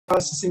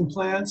processing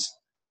plants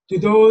to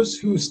those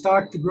who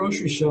stock the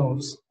grocery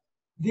shelves.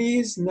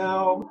 These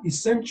now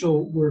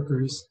essential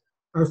workers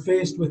are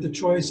faced with the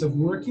choice of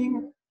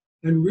working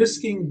and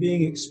risking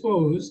being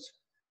exposed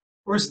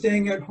or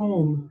staying at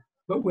home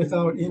but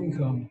without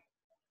income.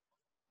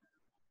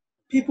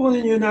 People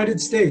in the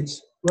United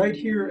States, right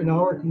here in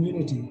our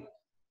community,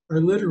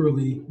 are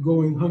literally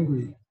going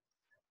hungry.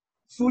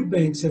 Food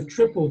banks have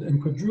tripled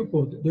and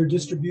quadrupled their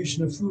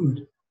distribution of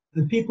food,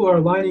 and people are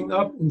lining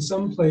up in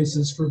some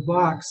places for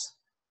blocks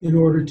in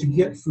order to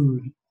get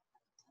food.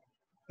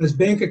 As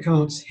bank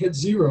accounts hit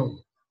zero,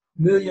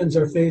 millions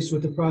are faced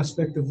with the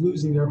prospect of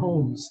losing their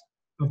homes,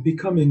 of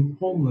becoming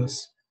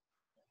homeless.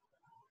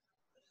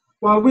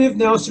 While we have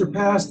now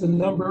surpassed the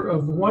number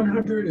of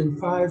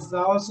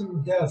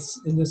 105,000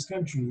 deaths in this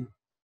country,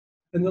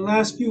 in the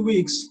last few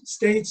weeks,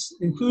 states,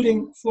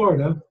 including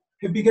Florida,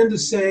 have begun to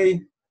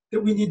say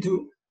that we need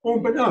to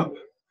open up.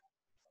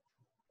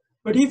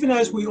 But even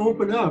as we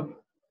open up,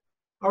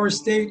 our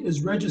state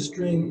is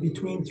registering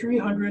between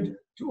 300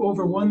 to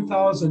over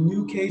 1,000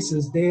 new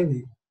cases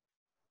daily.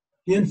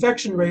 The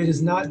infection rate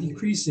is not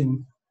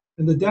decreasing,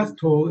 and the death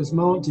toll is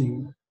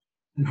mounting.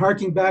 And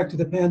harking back to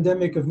the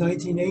pandemic of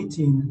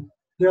 1918,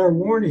 there are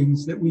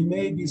warnings that we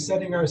may be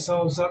setting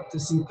ourselves up to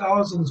see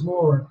thousands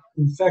more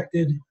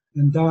infected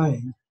and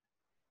dying.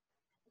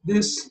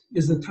 This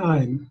is the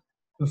time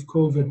of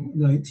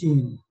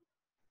COVID-19.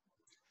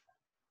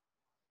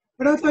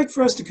 But I'd like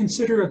for us to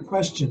consider a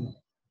question.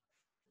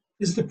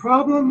 Is the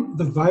problem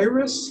the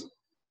virus,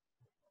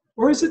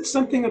 or is it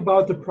something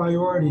about the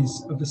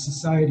priorities of the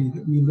society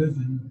that we live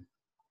in?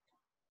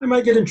 I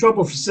might get in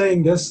trouble for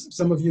saying this.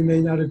 Some of you may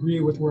not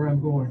agree with where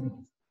I'm going.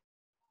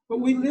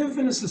 But we live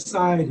in a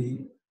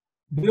society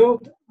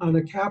built on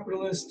a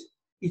capitalist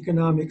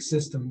economic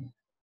system.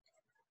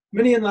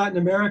 Many in Latin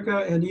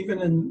America and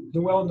even in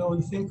the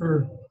well-known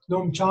thinker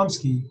Noam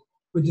Chomsky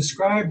would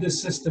describe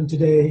this system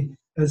today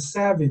as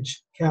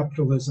savage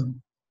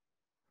capitalism.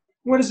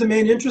 What is the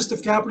main interest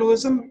of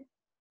capitalism?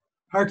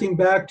 Harking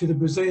back to the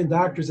Brazilian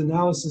doctor's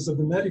analysis of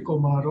the medical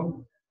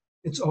model,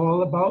 it's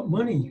all about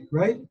money,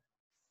 right?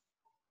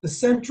 The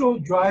central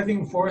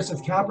driving force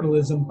of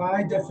capitalism,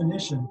 by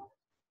definition,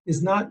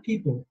 is not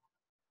people,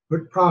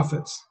 but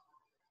profits.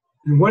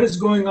 And what is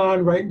going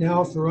on right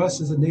now for us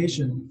as a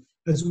nation,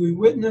 as we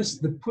witness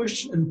the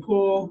push and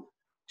pull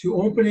to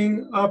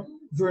opening up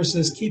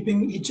versus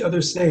keeping each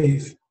other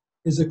safe,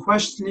 is a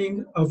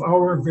questioning of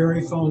our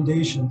very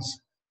foundations,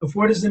 of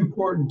what is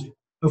important,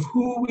 of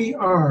who we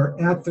are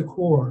at the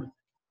core.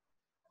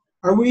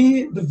 Are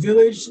we the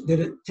village that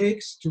it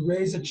takes to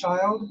raise a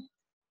child,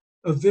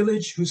 a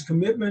village whose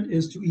commitment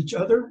is to each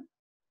other?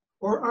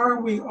 Or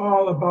are we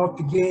all about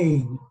the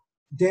gain,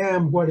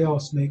 damn what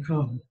else may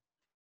come?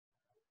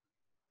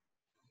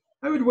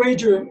 I would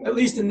wager, at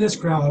least in this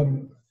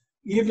crowd,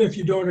 even if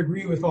you don't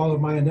agree with all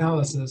of my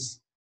analysis,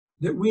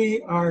 that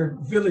we are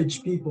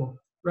village people,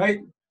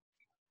 right?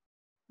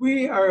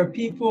 We are a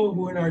people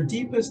who in our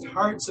deepest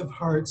hearts of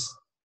hearts,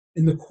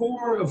 in the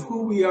core of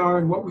who we are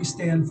and what we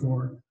stand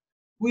for,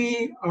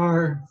 we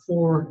are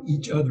for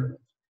each other.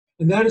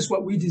 And that is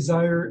what we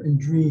desire and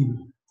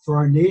dream for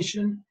our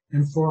nation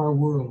and for our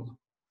world.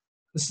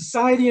 A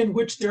society in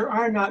which there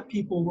are not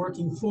people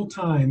working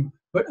full-time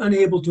but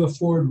unable to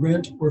afford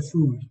rent or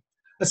food.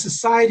 A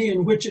society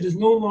in which it is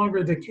no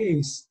longer the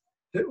case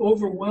that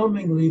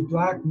overwhelmingly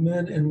Black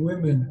men and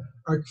women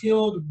are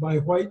killed by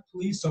white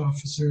police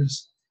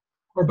officers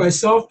or by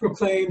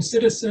self-proclaimed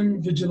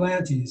citizen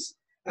vigilantes,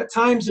 at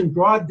times in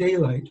broad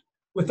daylight,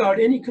 without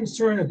any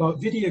concern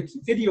about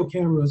video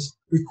cameras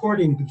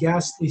recording the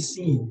ghastly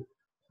scene.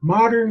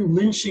 Modern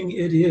lynching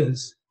it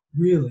is,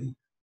 really.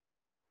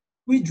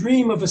 We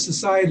dream of a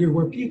society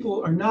where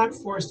people are not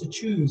forced to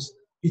choose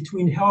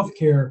between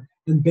healthcare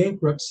and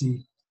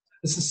bankruptcy,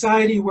 a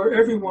society where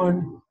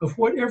everyone of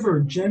whatever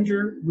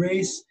gender,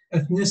 race,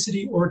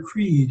 ethnicity, or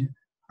creed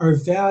are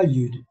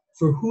valued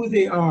for who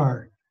they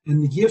are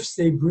and the gifts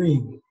they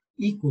bring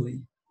equally.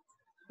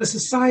 A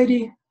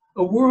society,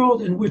 a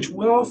world in which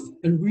wealth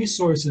and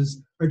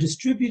resources are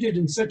distributed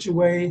in such a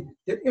way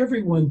that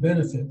everyone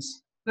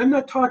benefits. I'm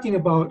not talking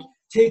about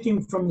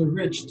taking from the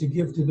rich to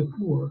give to the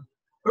poor,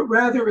 but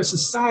rather a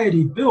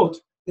society built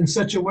in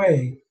such a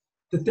way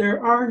that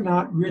there are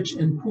not rich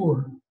and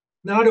poor,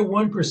 not a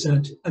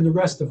 1% and the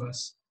rest of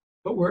us,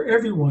 but where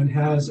everyone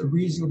has a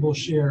reasonable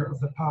share of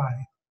the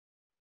pie.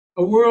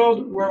 A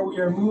world where we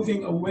are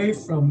moving away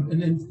from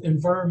an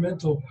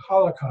environmental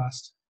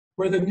holocaust,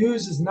 where the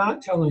news is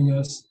not telling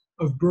us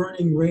of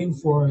burning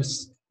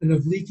rainforests and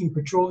of leaking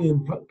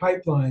petroleum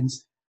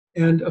pipelines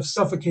and of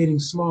suffocating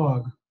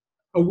smog.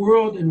 A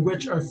world in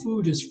which our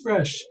food is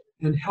fresh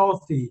and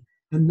healthy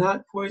and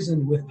not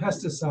poisoned with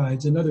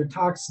pesticides and other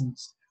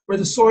toxins, where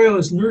the soil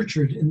is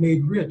nurtured and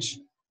made rich,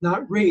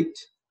 not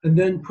raped and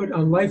then put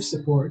on life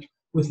support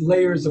with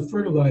layers of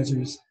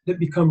fertilizers that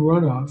become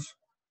runoff.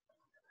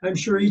 I'm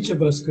sure each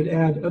of us could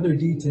add other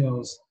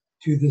details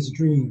to this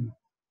dream.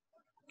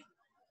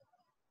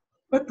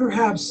 But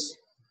perhaps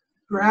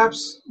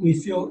we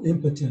feel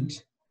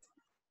impotent.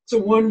 It's a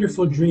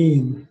wonderful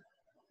dream,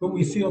 but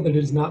we feel that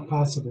it is not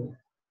possible.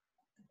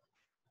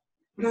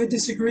 But I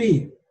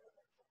disagree.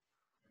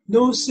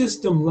 No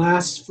system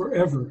lasts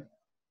forever.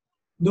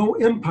 No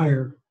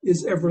empire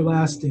is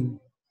everlasting.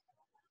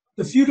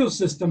 The feudal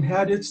system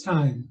had its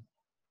time.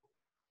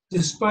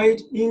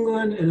 Despite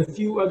England and a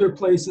few other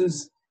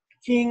places,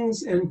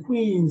 kings and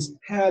queens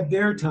had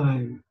their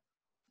time.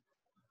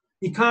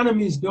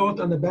 Economies built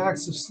on the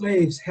backs of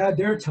slaves had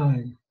their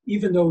time,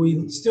 even though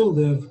we still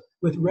live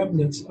with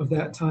remnants of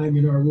that time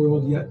in our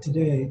world yet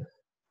today.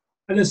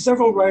 And as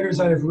several writers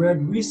I have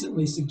read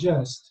recently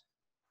suggest,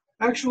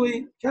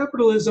 actually,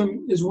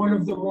 capitalism is one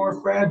of the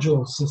more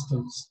fragile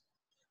systems,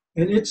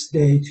 and its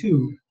day,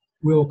 too,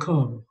 will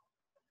come.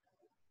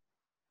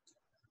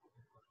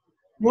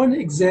 One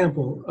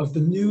example of the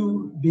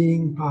new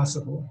being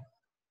possible.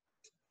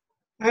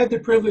 I had the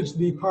privilege to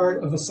be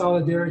part of a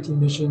solidarity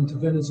mission to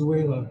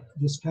Venezuela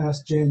this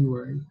past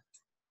January.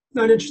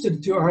 Not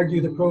interested to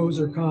argue the pros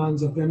or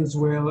cons of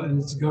Venezuela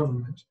and its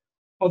government,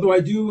 although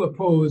I do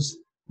oppose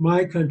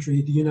my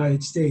country, the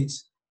United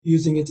States,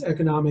 using its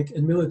economic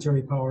and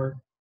military power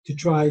to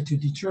try to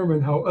determine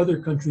how other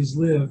countries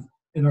live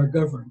and are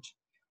governed.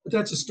 But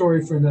that's a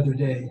story for another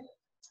day.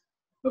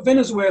 But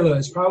Venezuela,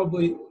 as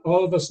probably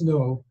all of us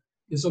know,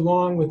 is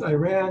along with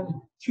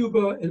Iran,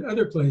 Cuba, and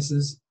other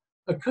places,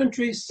 a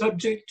country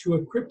subject to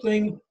a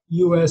crippling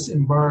US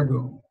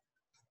embargo.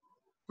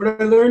 What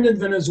I learned in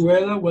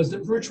Venezuela was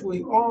that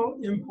virtually all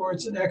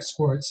imports and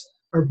exports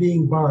are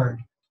being barred.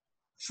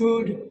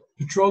 Food,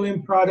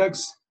 petroleum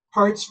products,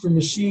 parts for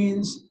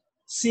machines,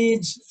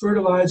 seeds,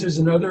 fertilizers,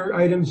 and other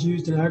items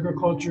used in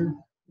agriculture,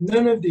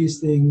 none of these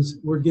things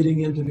were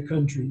getting into the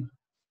country.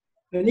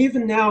 And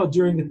even now,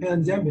 during the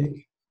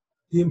pandemic,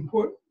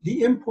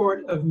 the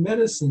import of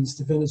medicines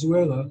to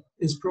Venezuela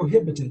is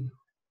prohibited.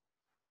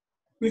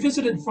 We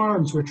visited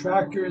farms where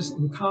tractors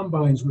and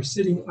combines were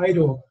sitting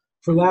idle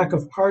for lack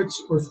of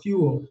parts or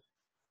fuel.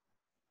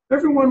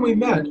 Everyone we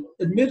met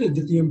admitted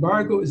that the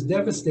embargo is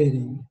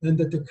devastating and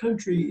that the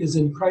country is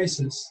in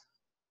crisis.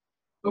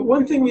 But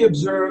one thing we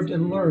observed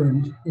and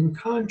learned, in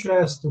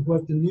contrast to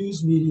what the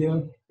news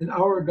media and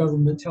our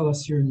government tell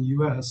us here in the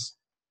US,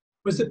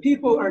 was that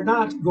people are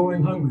not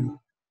going hungry.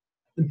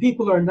 And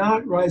people are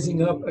not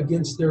rising up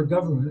against their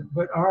government,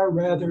 but are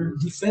rather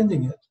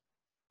defending it.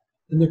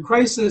 And the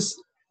crisis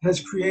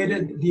has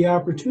created the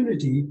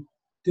opportunity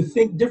to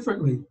think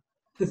differently,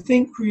 to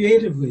think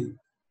creatively,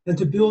 and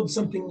to build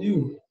something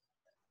new.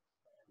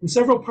 In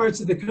several parts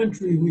of the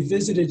country, we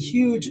visited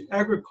huge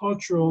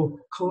agricultural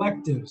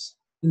collectives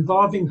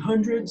involving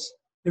hundreds,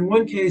 in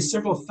one case,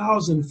 several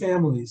thousand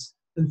families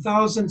and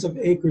thousands of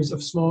acres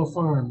of small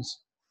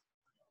farms.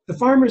 The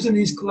farmers in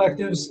these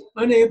collectives,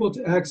 unable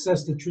to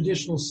access the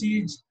traditional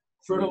seeds,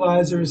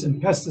 fertilizers,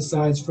 and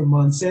pesticides from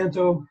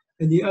Monsanto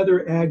and the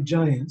other ag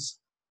giants,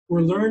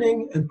 were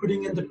learning and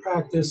putting into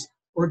practice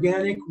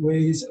organic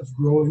ways of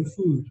growing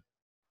food.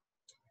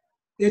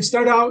 They had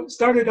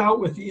started out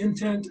with the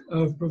intent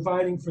of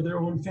providing for their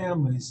own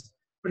families,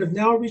 but have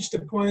now reached a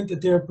point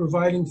that they're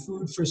providing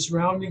food for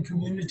surrounding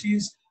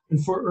communities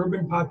and for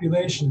urban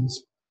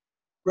populations.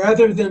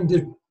 Rather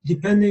than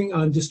depending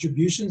on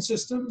distribution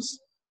systems,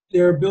 they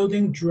are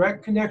building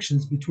direct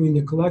connections between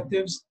the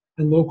collectives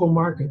and local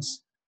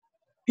markets.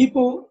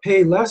 People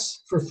pay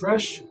less for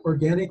fresh,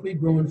 organically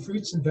grown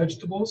fruits and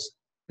vegetables,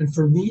 and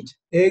for meat,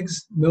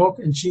 eggs, milk,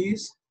 and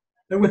cheese.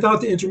 And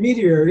without the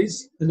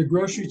intermediaries and the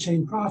grocery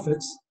chain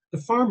profits,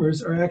 the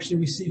farmers are actually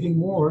receiving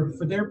more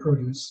for their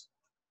produce.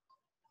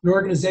 An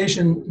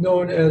organization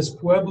known as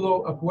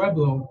Pueblo a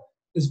Pueblo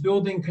is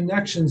building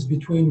connections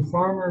between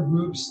farmer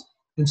groups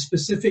and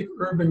specific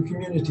urban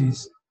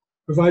communities,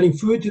 providing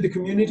food to the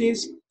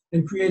communities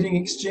and creating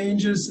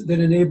exchanges that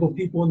enable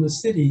people in the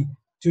city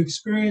to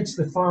experience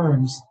the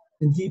farms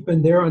and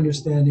deepen their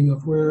understanding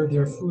of where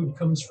their food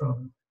comes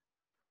from.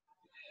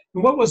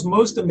 And what was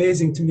most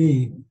amazing to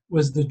me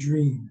was the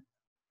dream.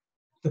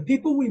 The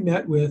people we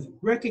met with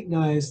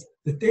recognized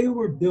that they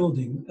were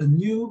building a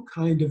new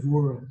kind of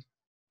world,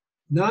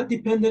 not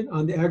dependent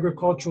on the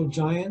agricultural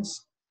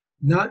giants,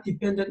 not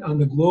dependent on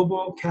the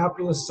global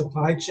capitalist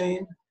supply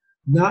chain,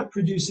 not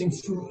producing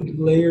food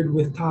layered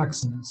with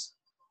toxins.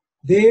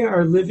 They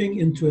are living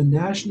into a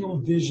national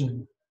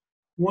vision,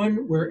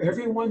 one where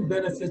everyone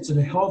benefits in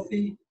a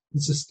healthy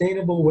and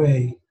sustainable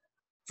way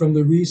from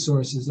the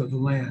resources of the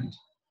land.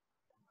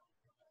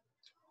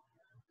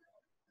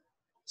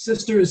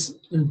 Sisters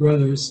and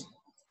brothers,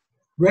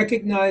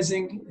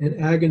 recognizing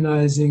and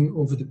agonizing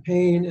over the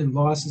pain and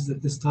losses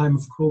that this time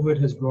of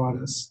COVID has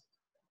brought us,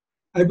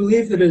 I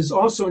believe that it is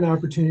also an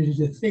opportunity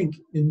to think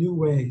in new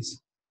ways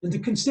and to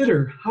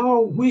consider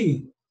how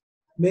we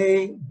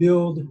may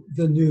build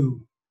the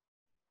new.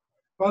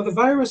 While the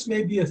virus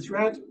may be a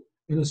threat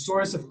and a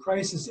source of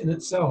crisis in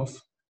itself,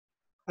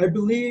 I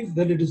believe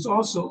that it is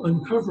also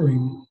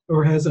uncovering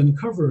or has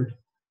uncovered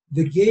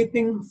the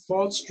gaping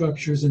fault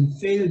structures and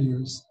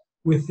failures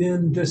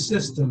within the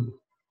system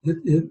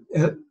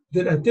that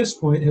at this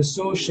point has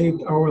so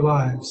shaped our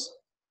lives.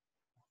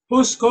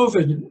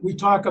 Post-COVID, we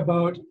talk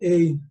about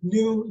a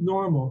new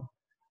normal.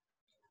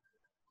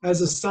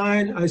 as a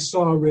sign I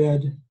saw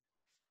read,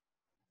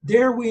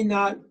 "Dare we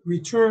not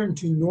return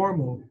to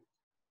normal,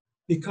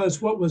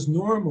 because what was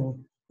normal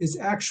is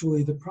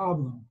actually the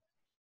problem.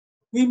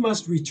 We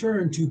must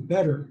return to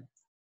better,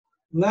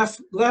 less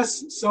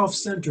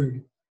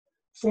self-centered,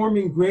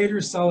 forming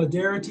greater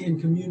solidarity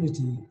and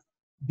community,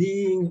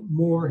 being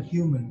more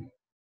human."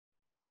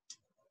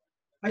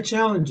 I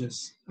challenge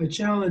us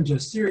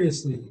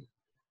seriously.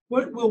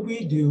 What will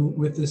we do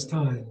with this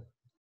time?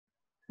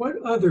 What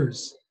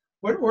others,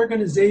 what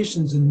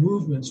organizations and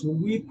movements will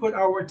we put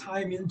our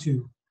time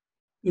into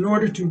in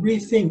order to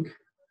rethink,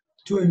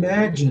 to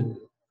imagine,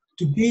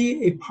 to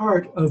be a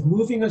part of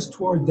moving us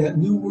toward that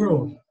new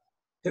world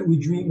that we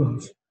dream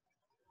of?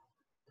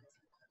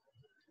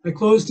 I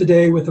close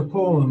today with a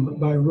poem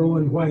by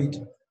Rowan White,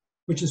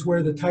 which is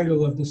where the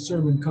title of this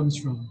sermon comes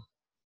from.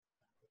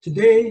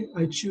 Today,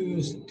 I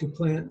choose to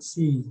plant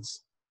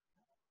seeds.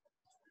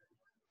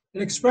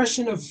 An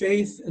expression of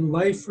faith and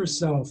life for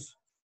self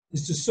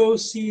is to sow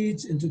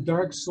seeds into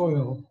dark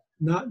soil,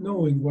 not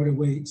knowing what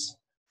awaits.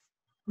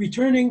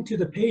 Returning to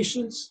the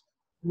patience,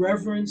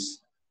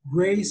 reverence,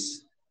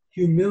 grace,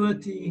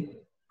 humility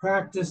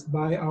practiced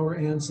by our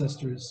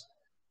ancestors,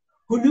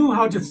 who knew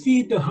how to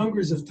feed the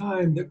hungers of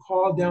time that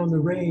called down the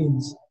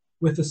rains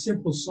with a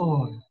simple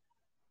song.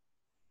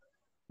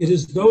 It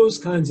is those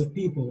kinds of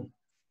people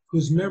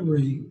whose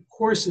memory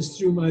courses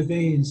through my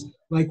veins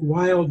like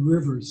wild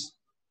rivers,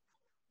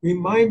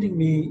 reminding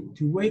me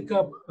to wake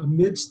up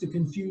amidst the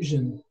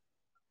confusion,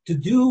 to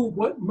do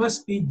what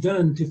must be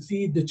done to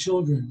feed the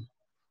children,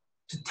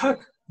 to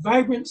tuck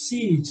vibrant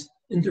seeds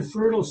into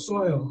fertile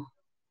soil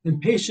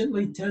and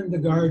patiently tend the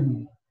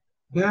garden,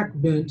 back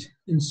bent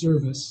in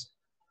service.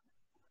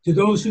 To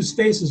those whose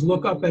faces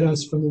look up at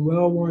us from the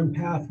well-worn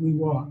path we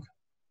walk,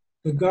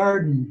 the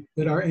garden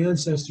that our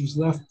ancestors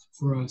left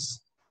for us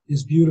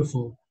is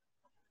beautiful.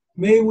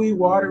 May we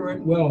water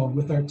it well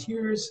with our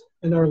tears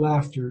and our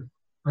laughter,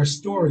 our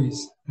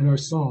stories and our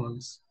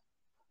songs.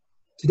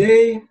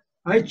 Today,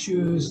 I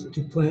choose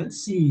to plant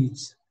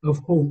seeds of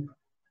hope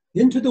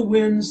into the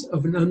winds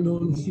of an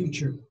unknown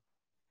future.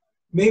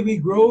 May we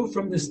grow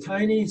from this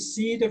tiny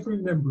seed of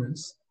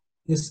remembrance,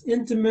 this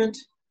intimate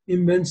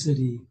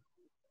immensity,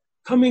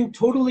 coming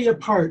totally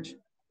apart,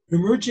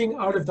 emerging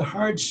out of the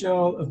hard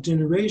shell of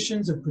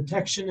generations of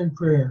protection and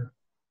prayer,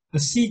 a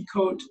seed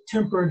coat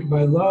tempered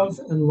by love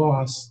and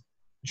loss,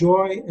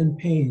 joy and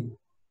pain,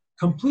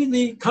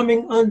 completely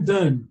coming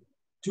undone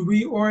to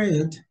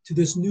reorient to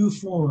this new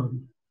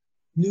form,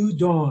 new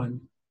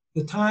dawn.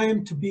 The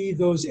time to be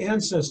those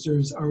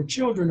ancestors our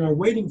children are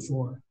waiting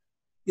for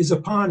is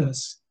upon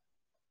us.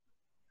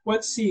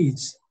 What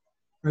seeds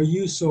are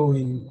you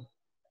sowing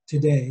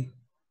today?